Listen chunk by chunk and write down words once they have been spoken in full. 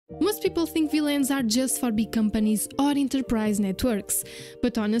Most people think VLANs are just for big companies or enterprise networks,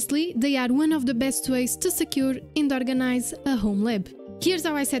 but honestly, they are one of the best ways to secure and organize a home lab. Here's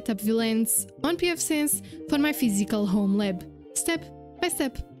how I set up VLANs on pfSense for my physical home lab, step by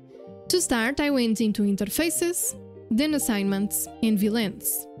step. To start, I went into Interfaces, then Assignments and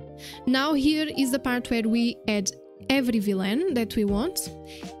VLANs. Now here is the part where we add every VLAN that we want,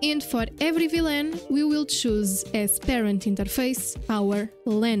 and for every VLAN we will choose as parent interface our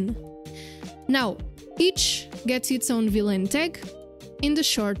LAN. Now, each gets its own VLAN tag and a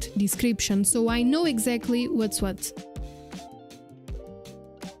short description, so I know exactly what's what.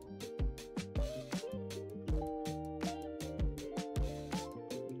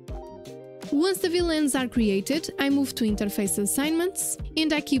 Once the VLANs are created, I move to Interface Assignments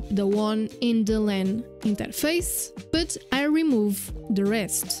and I keep the WAN and the LAN interface, but I remove the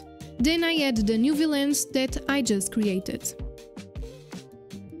rest. Then I add the new VLANs that I just created.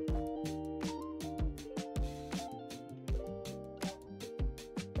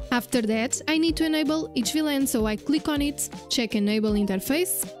 After that, I need to enable each VLAN, so I click on it, check Enable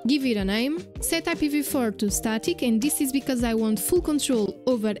Interface, give it a name, set IPv4 to static, and this is because I want full control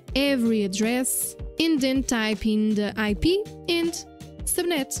over every address, and then type in the IP and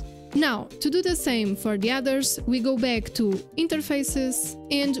subnet. Now, to do the same for the others, we go back to Interfaces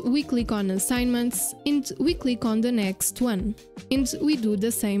and we click on Assignments and we click on the next one. And we do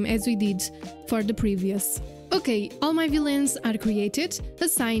the same as we did for the previous. Okay, all my VLANs are created,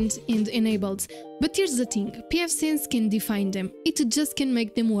 assigned and enabled. But here's the thing, pfSense can define them, it just can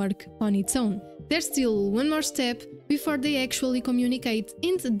make them work on its own. There's still one more step before they actually communicate,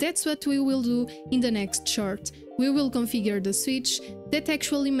 and that's what we will do in the next short. We will configure the switch that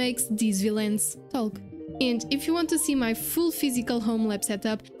actually makes these VLANs talk. And if you want to see my full physical home lab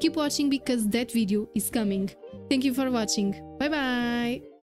setup, keep watching because that video is coming. Thank you for watching, bye bye!